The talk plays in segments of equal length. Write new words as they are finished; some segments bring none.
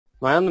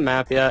Am I on the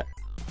map yet?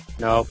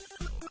 Nope.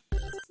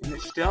 And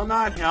it's still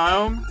not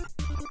home?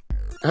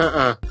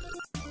 Uh-uh.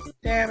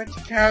 Damn it,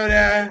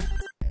 Dakota.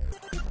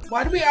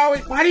 Why do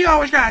you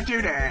always gotta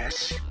do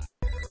this?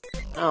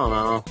 I don't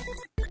know.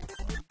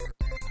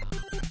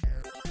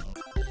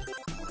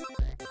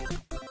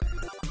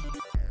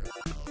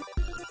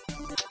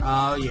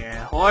 Oh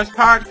yeah, horse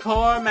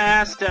parkour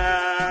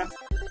master.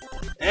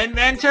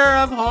 Inventor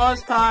of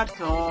horse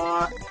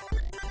parkour.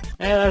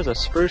 Hey, there's a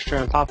spruce tree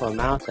on top of a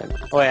mountain.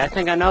 Wait, I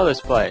think I know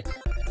this place.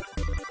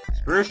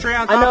 Spruce tree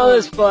on top I know of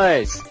this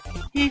place!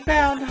 He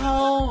found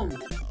home.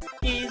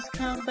 He's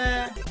come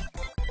back.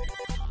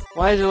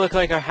 Why does it look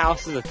like our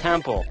house is a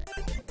temple?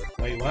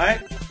 Wait,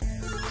 what?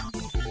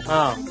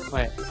 Oh,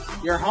 wait.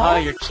 Your home? Oh,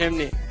 your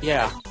chimney.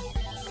 Yeah.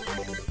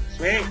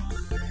 Sweet.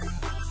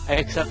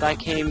 Except I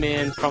came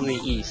in from the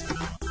east.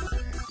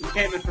 You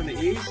came in from the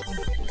east?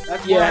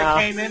 That's Yeah. where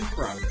I came in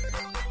from.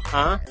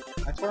 Huh?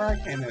 That's where I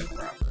came in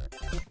from.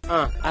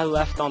 I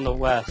left on the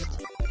west.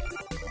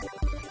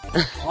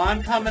 Well,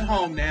 I'm coming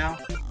home now.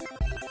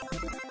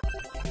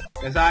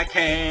 'Cause I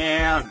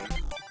can.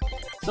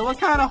 So what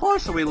kind of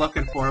horse are we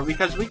looking for?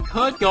 Because we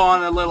could go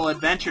on a little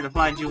adventure to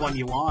find you one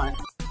you want.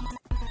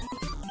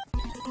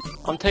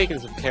 I'm taking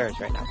some carrots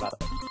right now, by the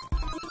way.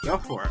 Go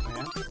for it,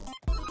 man.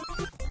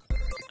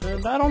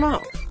 I don't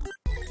know.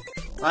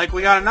 Like,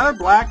 we got another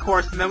black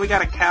horse, and then we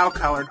got a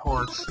cow-colored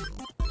horse.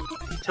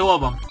 2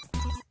 of them.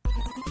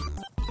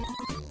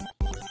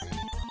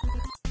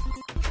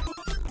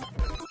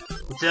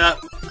 What's up?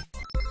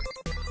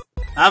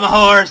 I'm a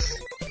horse.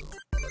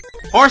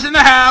 Horse in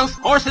the house!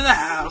 Horse in the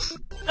house!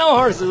 No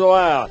horses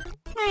allowed!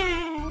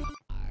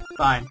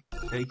 Fine.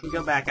 So you can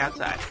go back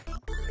outside.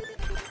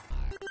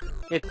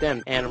 Get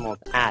them animals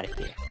out of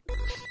here.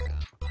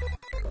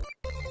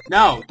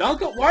 No, don't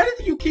go. Why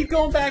did you keep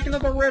going back into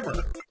the river?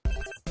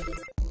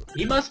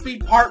 He must be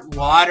part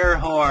water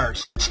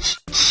horse.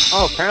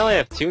 Oh, apparently I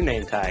have 2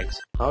 name tags.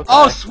 Okay.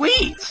 Oh,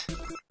 sweet!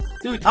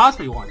 Dude, toss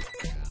me one.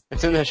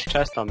 It's in this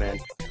chest I'm in.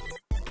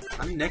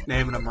 I'm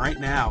nicknaming him right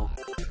now.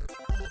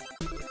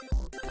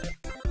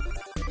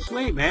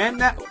 Sweet, man.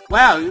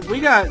 Wow, we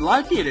got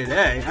lucky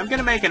today. I'm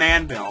gonna make an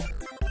anvil.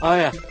 Oh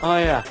yeah, oh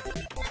yeah.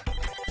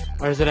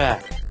 Where's it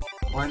at?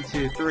 1,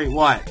 2, 3,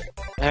 what?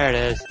 There it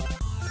is.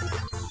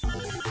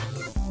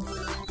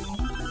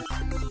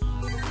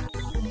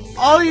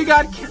 Oh, you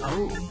got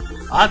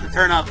oh, I'll have to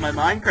turn off my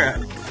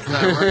Minecraft.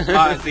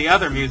 It's the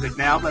other music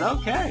now, but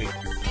okay.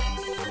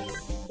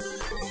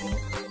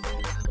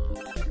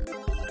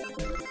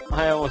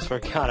 I almost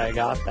forgot I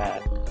got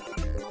that.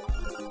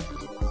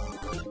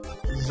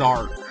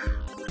 Zark.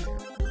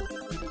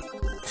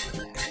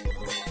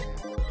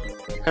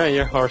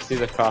 Your horse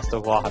sees across the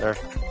water.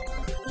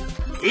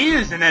 He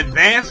is an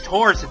advanced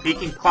horse if he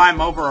can climb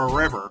over a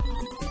river.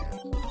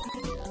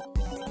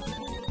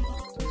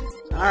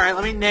 Alright,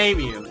 let me name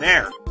you.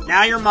 There.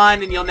 Now you're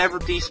mine and you'll never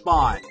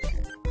despawn.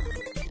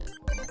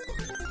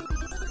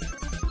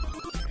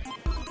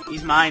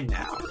 He's mine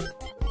now.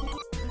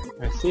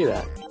 I see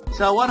that.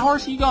 So what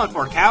horse are you going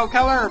for? Cow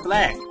color or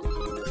black?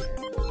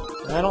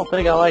 I don't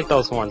think I like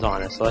those ones,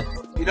 honestly.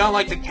 You don't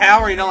like the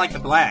cow or you don't like the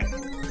black?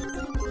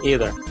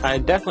 Either. I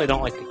definitely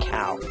don't like the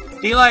cow.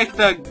 Do you like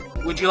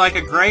would you like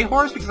a gray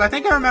horse? Because I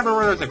think I remember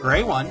where there's a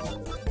gray one.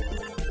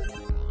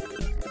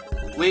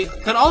 We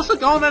could also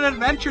go on an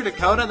adventure,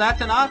 Dakota.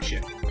 That's an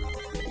option.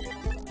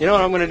 You know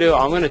what I'm gonna do?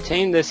 I'm gonna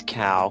tame this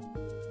cow.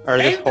 Or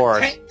this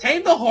horse.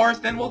 Tame the horse,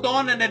 then we'll go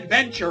on an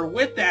adventure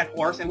with that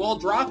horse, and we'll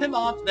drop him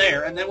off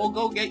there, and then we'll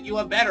go get you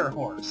a better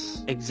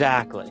horse.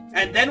 Exactly.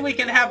 And then we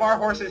can have our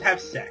horses have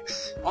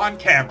sex. On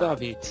camera.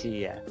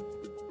 WTF.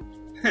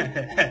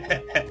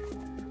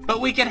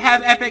 But we can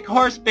have epic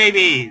horse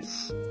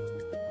babies!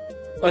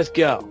 Let's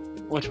go.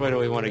 Which way do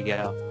we want to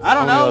go? I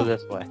don't know. Go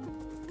this way.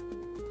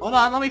 Hold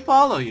on, let me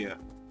follow you.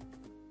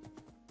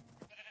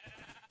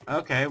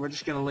 Okay, we're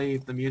just gonna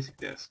leave the music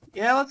disc.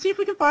 Yeah, let's see if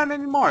we can find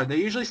any more. They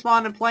usually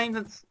spawn in plains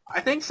and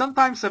I think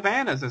sometimes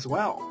savannas as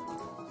well.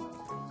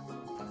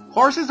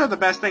 Horses are the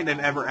best thing they've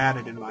ever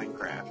added in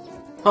Minecraft.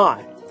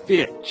 Hi,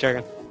 feed it,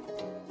 chicken.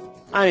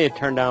 I need to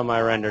turn down my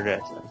render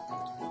distance.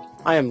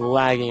 I am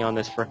lagging on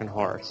this frickin'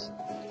 horse.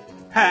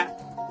 Ha!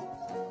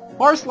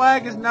 Horse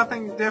lag is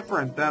nothing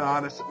different than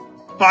honest.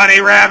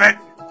 Bunny rabbit!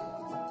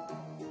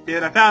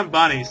 Dude, I found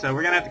Bunny, so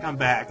we're gonna have to come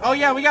back. Oh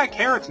yeah, we got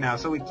carrots now,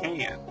 so we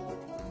can.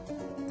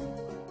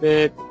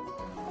 Bit.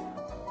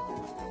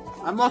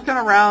 I'm looking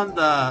around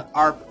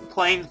our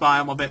plains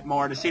biome a bit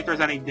more to see if there's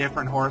any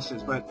different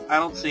horses, but I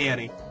don't see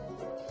any.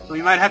 So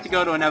we might have to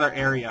go to another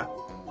area.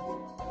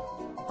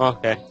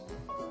 Okay.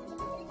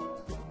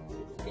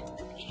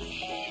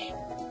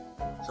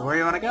 So where do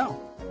you want to go?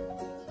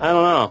 I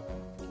don't know.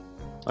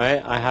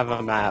 Wait, I have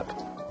a map.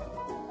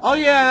 Oh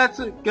yeah, that's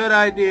a good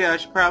idea. I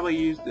should probably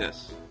use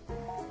this.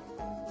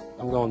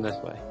 I'm going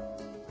this way.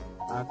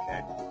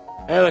 Okay.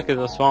 Hey, look, it's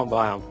a swamp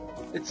biome.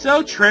 It's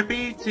so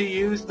trippy to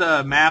use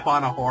the map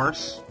on a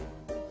horse.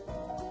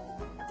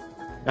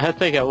 I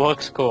think it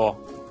looks cool.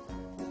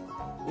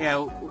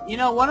 Yeah, you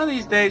know, one of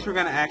these days we're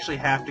gonna actually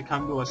have to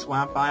come to a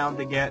swamp biome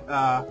to get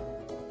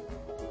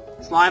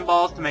slime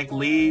balls to make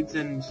leads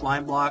and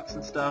slime blocks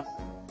and stuff.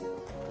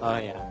 Oh,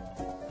 yeah.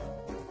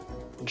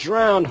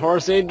 Drowned,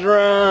 horsey,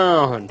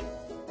 drowned!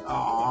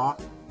 Aww.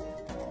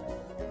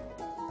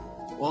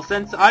 Well,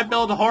 since I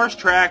build horse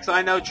tracks,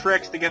 I know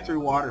tricks to get through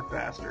water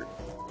faster.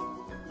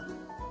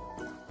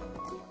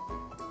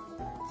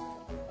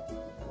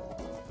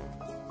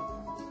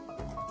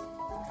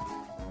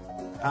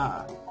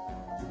 Ah.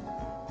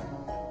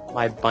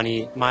 My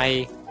bunny,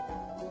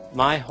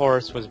 my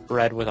horse was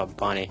bred with a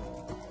bunny.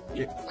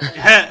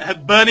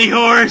 Bunny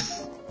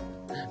horse!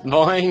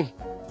 Boing!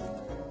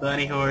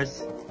 Bunny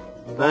horse.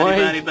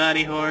 Boing!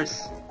 Bunny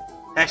horse.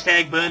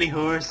 Hashtag bunny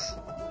horse.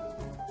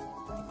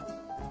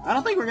 I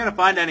don't think we're gonna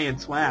find any in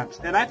swamps,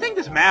 and I think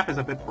this map is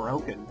a bit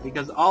broken,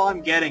 because all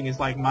I'm getting is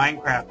like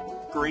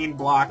Minecraft, green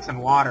blocks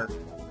and water.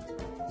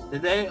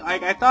 Did they,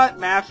 like, I thought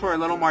maps were a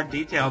little more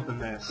detailed than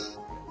this.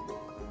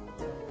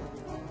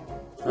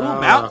 Ooh,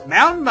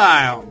 mountain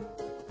biome!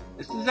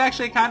 This is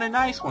actually a kinda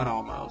nice one,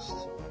 almost.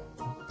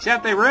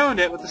 Except they ruined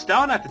it with the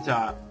stone at the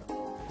top.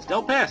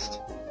 Still pissed.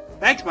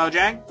 Thanks,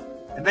 Mojang.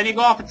 And then you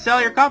go off and sell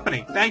your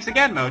company. Thanks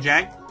again,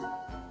 Mojang.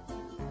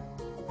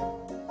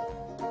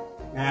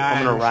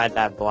 I'm gonna ride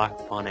that black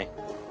bunny.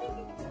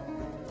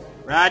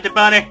 Ride the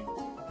bunny!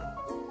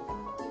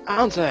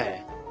 Bounce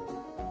it!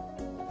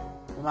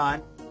 Come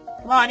on.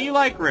 Come on, you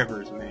like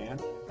rivers, man.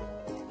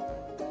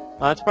 Well,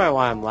 that's probably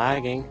why I'm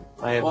lagging.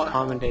 I have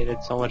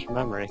accommodated so much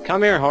memory.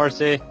 Come here,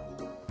 horsey!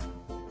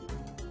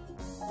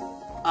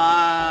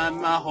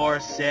 I'm a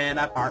horse in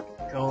a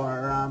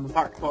parkour. I'm a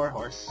parkour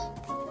horse.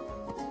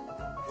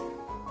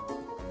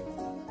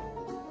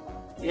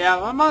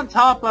 Yeah, I'm on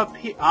top of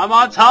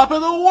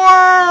the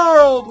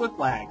world with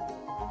lag.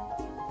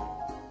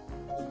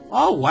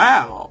 Oh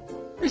wow,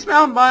 this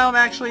mountain biome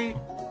actually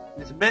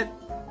is a bit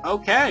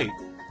okay.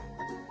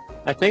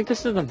 I think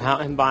this is the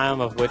mountain biome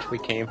of which we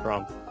came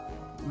from.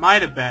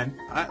 Might have been.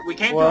 We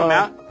came from a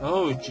mountain.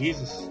 Oh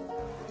Jesus!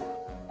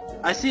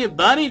 I see a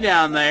bunny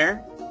down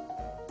there.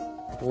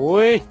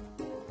 Boy,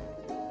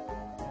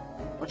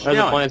 What you there's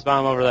doing? a plains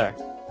biome over there.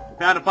 You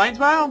found a plains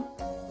biome?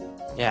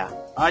 Yeah.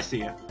 I see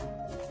you.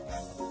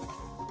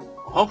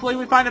 Hopefully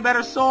we find a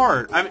better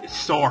sword. I mean,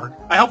 sword.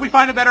 I hope we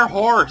find a better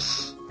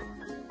horse.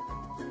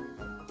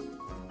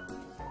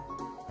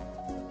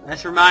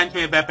 This reminds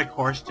me of Epic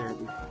Horse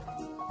Derby.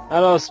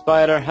 Hello,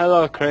 spider.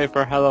 Hello,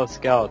 creeper. Hello,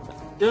 skeleton.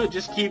 Dude,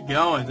 just keep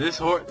going. The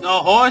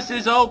horse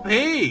is OP.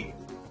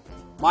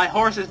 My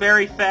horse is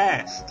very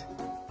fast.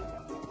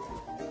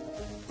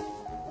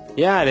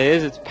 Yeah, it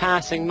is. It's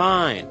passing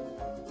mine.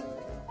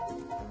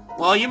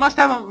 Well, you must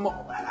have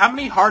how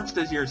many hearts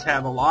does yours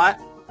have? A lot?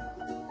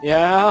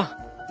 Yeah?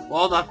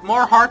 Well, the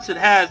more hearts it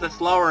has, the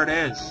slower it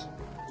is.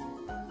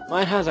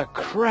 Mine has a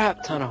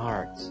crap ton of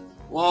hearts.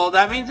 Well,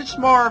 that means it's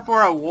more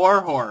for a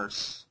war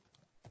horse.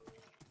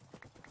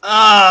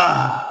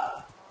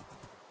 Ah,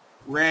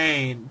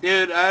 rain.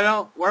 Dude,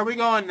 where are we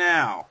going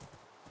now?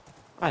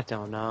 I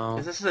don't know.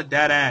 'Cause this is a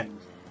dead end.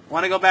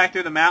 Want to go back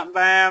through the mountain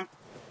biome?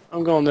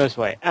 I'm going this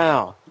way.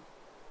 Ow.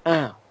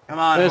 Ow. Come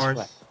on, This horse.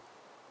 way.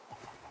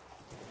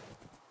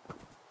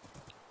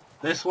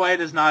 This way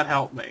does not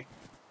help me.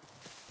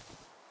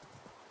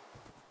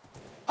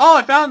 Oh,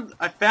 I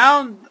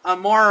found a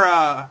more,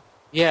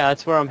 Yeah,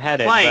 that's where I'm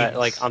headed, plains. but,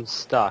 like, I'm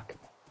stuck.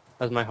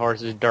 Because my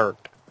horse is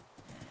dirt.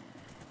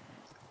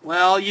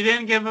 Well, you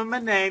didn't give him a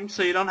name,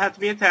 so you don't have to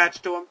be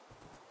attached to him.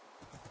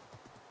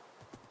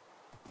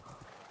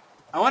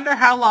 I wonder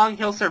how long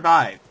he'll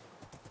survive,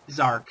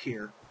 Zark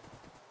here.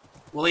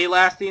 Will he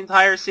last the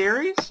entire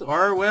series,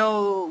 or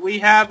will we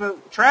have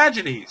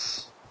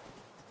tragedies?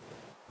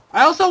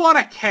 I also want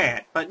a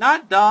cat, but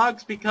not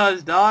dogs,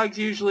 because dogs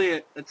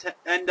usually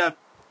end up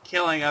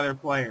killing other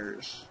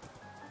players.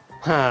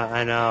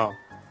 I know.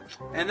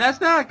 And that's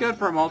not good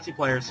for a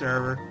multiplayer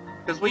server,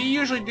 because we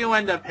usually do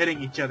end up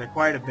hitting each other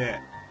quite a bit.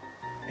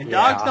 And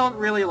dogs don't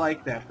really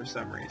like that for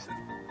some reason.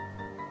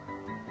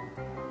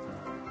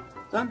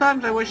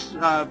 Sometimes I wish you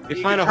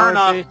could turn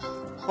off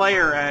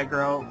player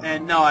aggro,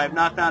 and no, I have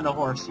not found a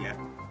horse yet.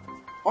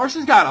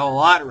 Horses got a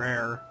lot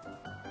rarer.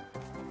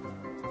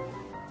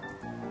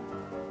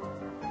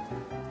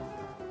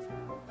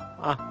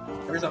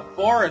 There's a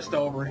forest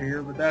over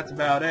here, but that's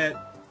about it.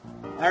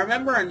 I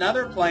remember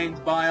another plains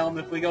biome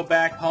if we go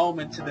back home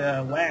into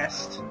the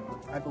west,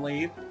 I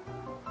believe.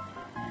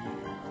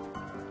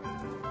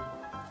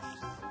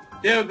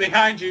 Dude,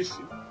 behind you,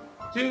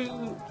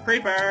 2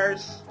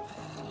 creepers.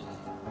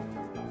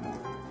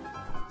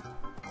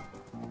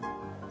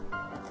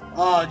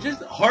 Oh,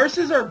 just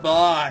horses are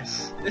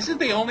boss. This is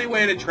the only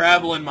way to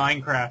travel in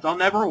Minecraft. I'll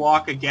never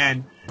walk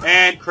again.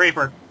 And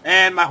creeper.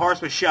 And my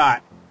horse was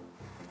shot.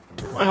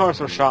 My horse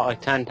was shot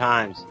like 10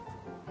 times.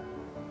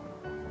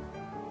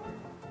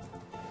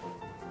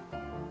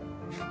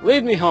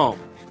 Lead me home.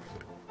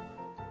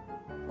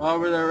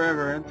 Over the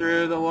river and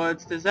through the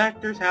woods to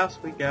Zekter's house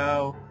we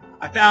go.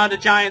 I found a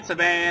giant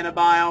savanna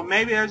biome.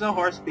 Maybe there's a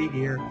horse bee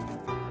here.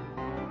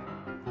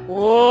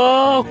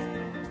 Whoa!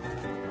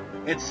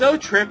 It's so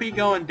trippy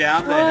going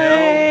down the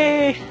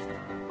Hey! hill.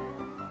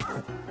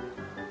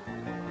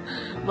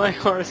 My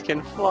horse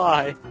can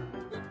fly.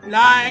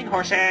 Flying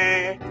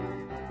horsey!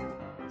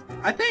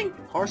 I think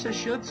horses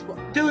should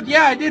Dude,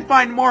 yeah, I did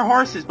find more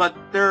horses, but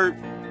they're...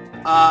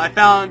 I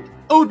found...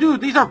 Oh,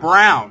 dude, these are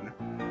brown.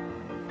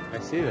 I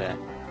see that.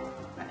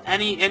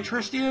 Any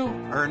interest you?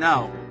 Or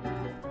no?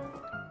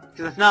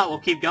 Because if not, we'll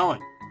keep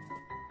going.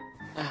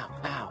 Ow,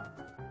 ow.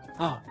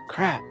 Oh,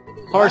 crap.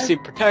 Horsey,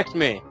 protect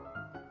me.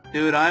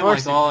 Dude, I'm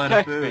Horsey, like all out of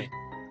protect food. me.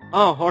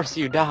 Oh,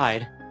 Horsey, you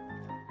died.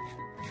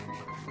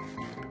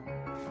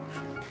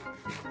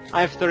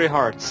 I have 3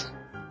 hearts.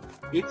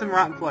 Eat some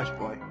rotten flesh,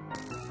 boy.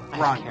 I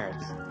Run. have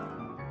carrots.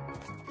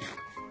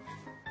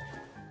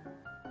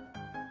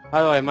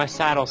 By the way, my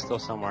saddle's still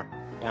somewhere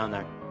down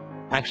there.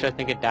 Actually, I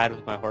think it died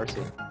with my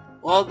Horsey.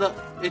 Well,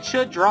 it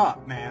should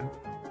drop, man.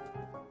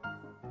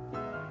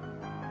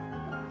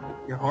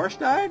 Your horse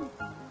died?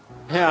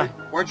 Yeah.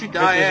 Where'd you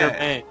die Pictures are at?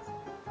 paint.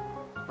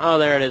 Oh,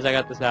 there it is. I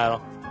got the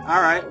saddle.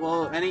 Alright,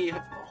 well, any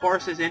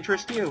horses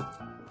interest you?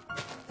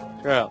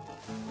 True.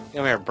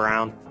 Come here,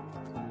 Brown.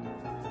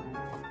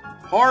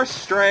 Horse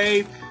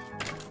strafe!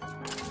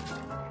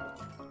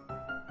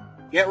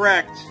 Get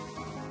wrecked.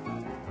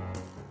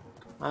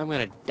 I'm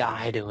gonna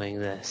die doing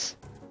this.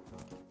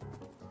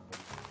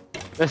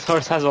 This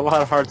horse has a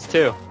lot of hearts,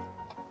 too.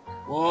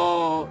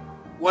 Whoa,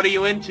 what are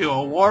you into,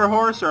 a war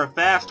horse or a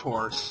fast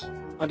horse?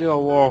 I'll do a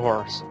war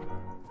horse.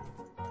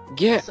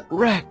 Get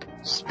wrecked,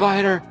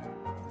 spider!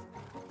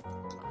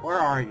 Where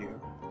are you?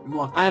 I'm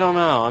looking. I don't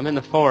know. I'm in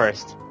the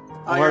forest.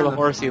 Oh, Where you're the the-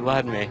 Horsey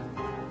led me.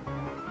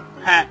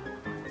 Ha.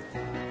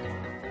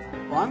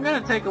 Well, I'm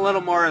gonna take a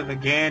little more of the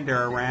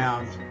gander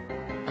around.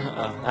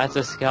 Uh-oh, that's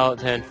a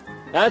skeleton.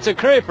 That's a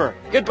creeper!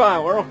 Goodbye,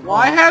 world!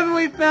 Why haven't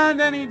we found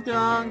any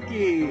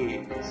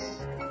donkeys?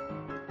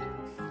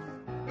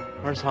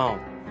 Where's home?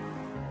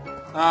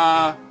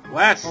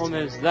 West. Home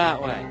is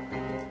that way.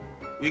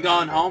 You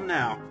going home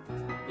now?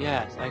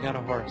 Yes, I got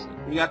a Horsey.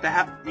 You got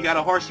you got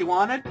a horse you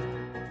wanted?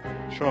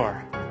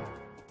 Sure.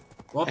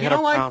 Well, if I you got a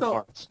don't like brown the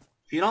horse.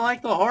 if you don't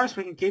like the horse,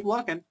 we can keep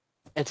looking.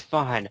 It's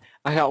fine.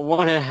 I got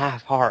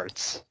 1.5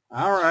 hearts.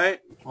 All right.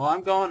 Well,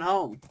 I'm going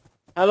home.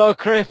 Hello,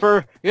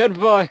 creeper.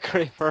 Goodbye,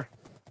 creeper.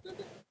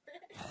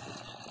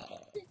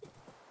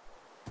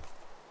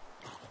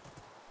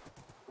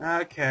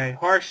 Okay,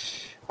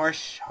 horse.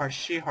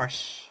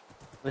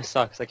 This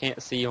sucks. I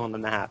can't see you on the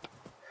map.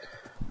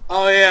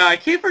 Oh yeah, I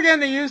keep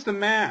forgetting to use the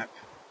map.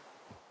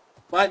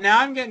 But now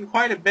I'm getting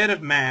quite a bit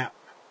of map.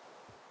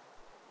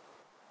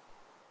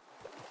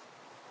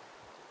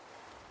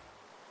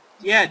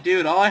 Yeah,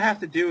 dude, all I have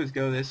to do is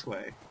go this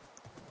way.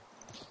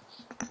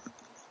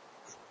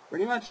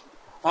 Pretty much.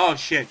 Oh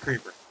shit,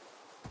 creeper.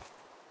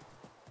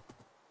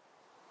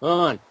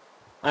 On.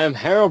 I am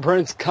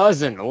Haroldbrand's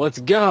cousin. Let's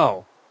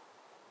go.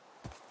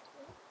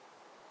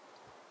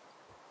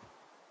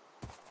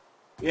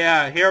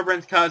 Yeah,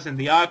 Herobrand's cousin,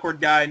 the awkward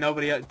guy,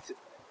 nobody else,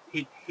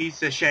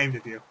 he's ashamed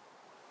of you.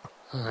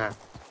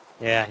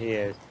 Yeah, he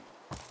is.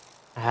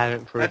 I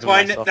haven't proven That's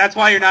why myself. that's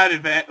why you're not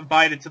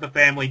invited to the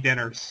family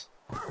dinners.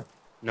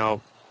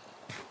 Nope.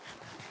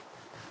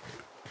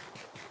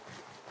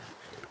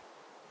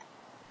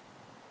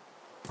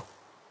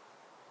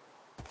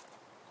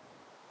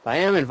 I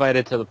am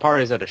invited to the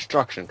parties of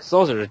destruction, because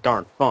those are just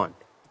darn fun.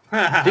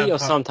 Theo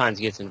sometimes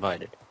gets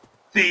invited.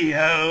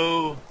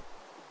 Theo!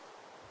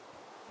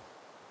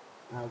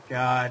 Oh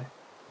god.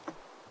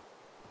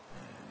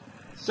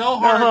 So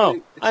hard.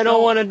 No, I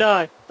don't want to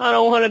die. I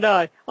don't want to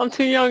die. I'm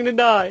too young to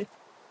die.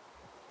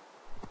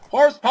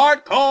 Horse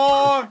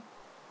parkour!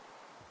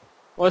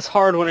 Well, it's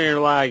hard when you're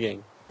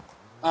lagging.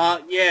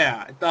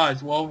 Yeah, it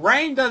does. Well,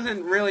 rain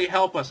doesn't really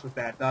help us with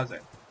that, does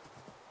it?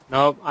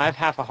 Nope, I have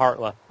half a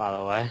heart left, by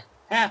the way.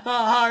 Half a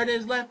heart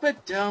is left,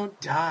 but don't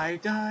die,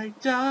 die,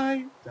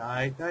 die,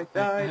 die, die,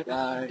 die,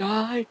 die.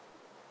 Die.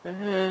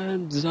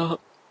 Hands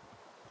up.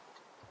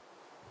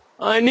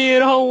 I need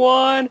a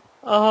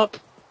 1-up.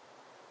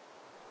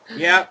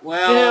 Yeah,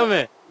 well... Damn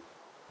it.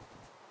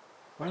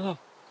 Where the...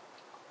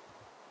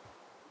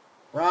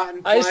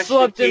 Rotten I flesh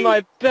slept to in eat.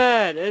 my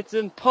bed. It's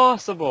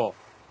impossible.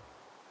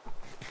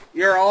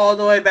 You're all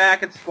the way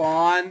back at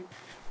spawn.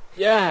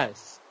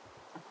 Yes.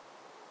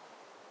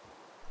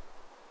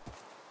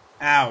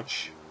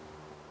 Ouch.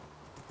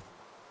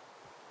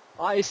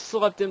 I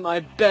slept in my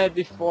bed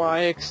before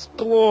I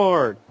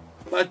explored.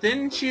 But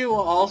didn't you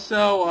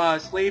also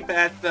sleep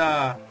at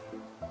the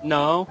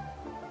No.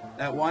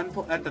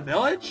 at the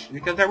village?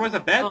 Because there was a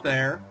bed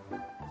there.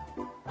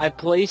 I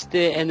placed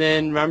it and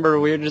then remember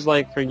we were just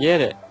like,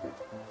 forget it.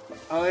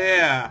 Oh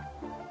yeah.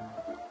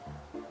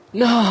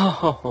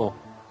 No.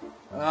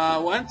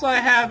 Once I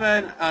have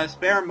a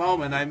spare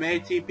moment, I may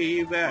TP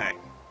you back.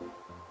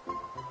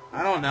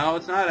 I don't know.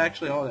 It's not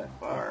actually all that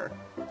far.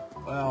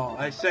 Well,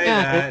 I say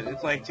Yeah, that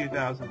it's like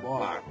 2,000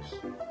 blocks.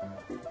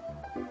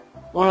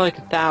 More like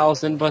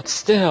 1,000, but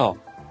still.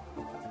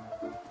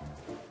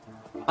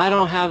 I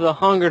don't have the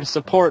hunger to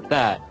support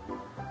that.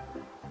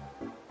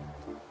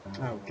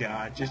 Oh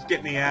god, just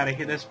get me out of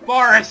here, this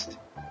forest!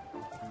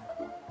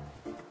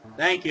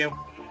 Thank you.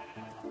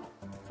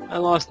 I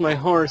lost my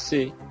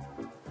horsey.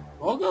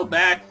 We'll go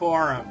back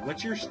for him.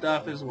 What's your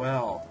stuff as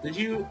well? Did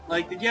you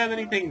have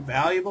anything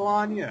valuable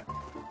on you?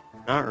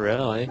 Not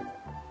really.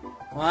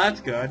 Well,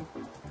 that's good.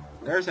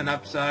 There's an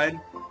upside.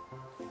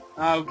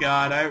 Oh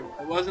god, I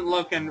wasn't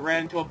looking,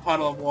 ran into a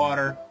puddle of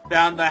water.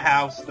 Found the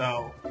house,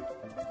 though.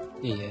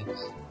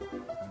 Yes.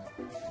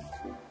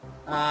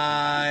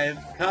 I've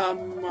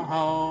come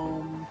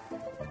home.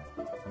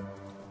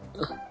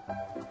 You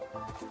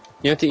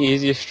know what the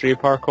easiest street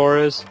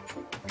parkour is?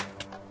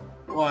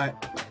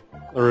 What?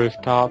 The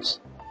rooftops.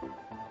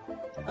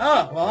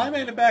 Oh, well, I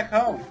made it back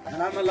home,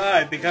 and I'm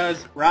alive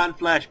because rotten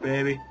flesh,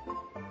 baby.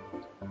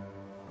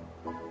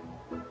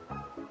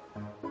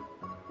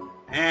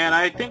 And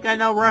I think I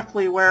know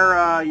roughly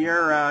where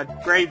your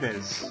grave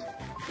is.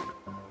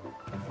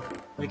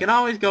 We can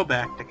always go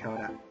back,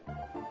 Dakota.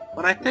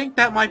 But I think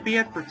that might be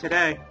it for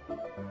today.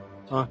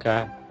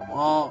 Okay.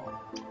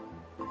 Well,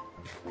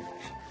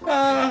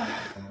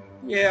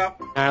 yeah.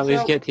 Can I at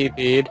least get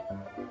TP'd?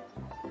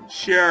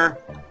 Sure.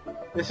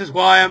 This is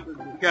why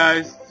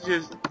guys,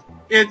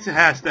 it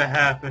has to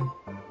happen.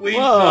 We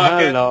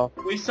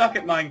suck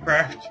at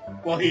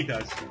Minecraft. Well, he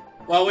does.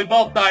 Well, we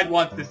both died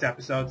once this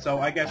episode, so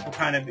I guess we're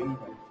kind of even.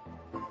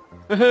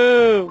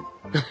 Woohoo!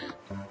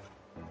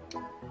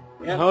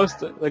 Yep.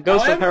 The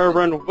ghost of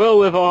Herobrine will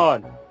live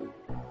on.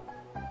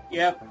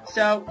 Yep.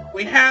 So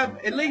we have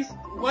at least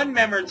one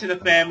member to the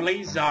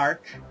family,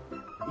 Zark.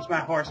 He's my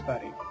horse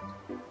buddy.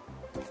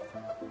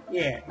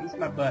 Yeah, he's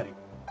my buddy.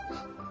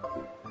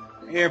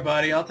 Here,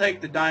 buddy, I'll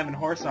take the diamond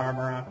horse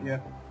armor off you.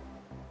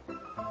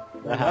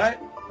 What?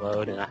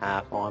 Load and a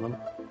half on him.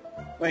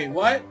 Wait,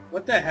 what?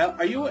 What the hell?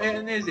 Are you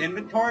in his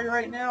inventory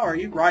right now, or are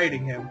you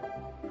riding him?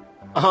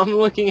 I'm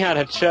looking at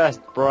a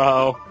chest,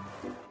 bro.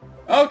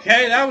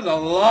 Okay, that was a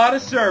lot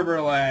of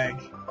server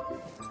lag.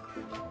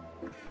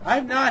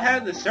 I've not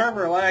had the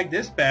server lag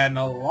this bad in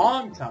a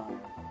long time.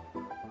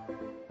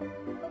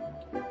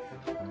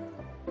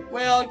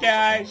 Well,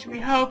 guys, we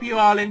hope you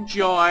all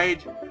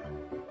enjoyed.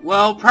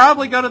 We'll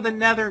probably go to the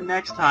Nether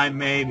next time,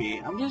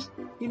 maybe.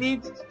 You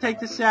need to take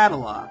the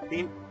saddle off.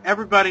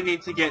 Everybody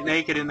needs to get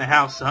naked in the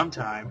house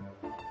sometime.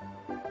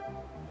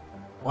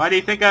 Why do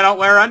you think I don't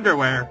wear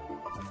underwear?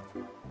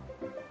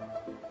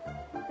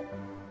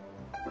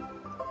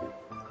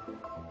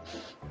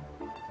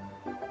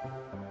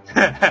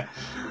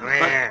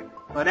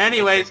 but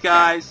anyways,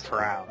 guys.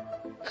 Proud.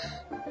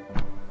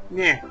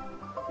 Yeah.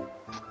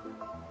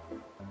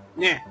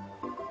 Yeah.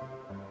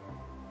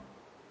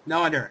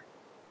 No underwear.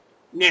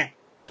 Yeah.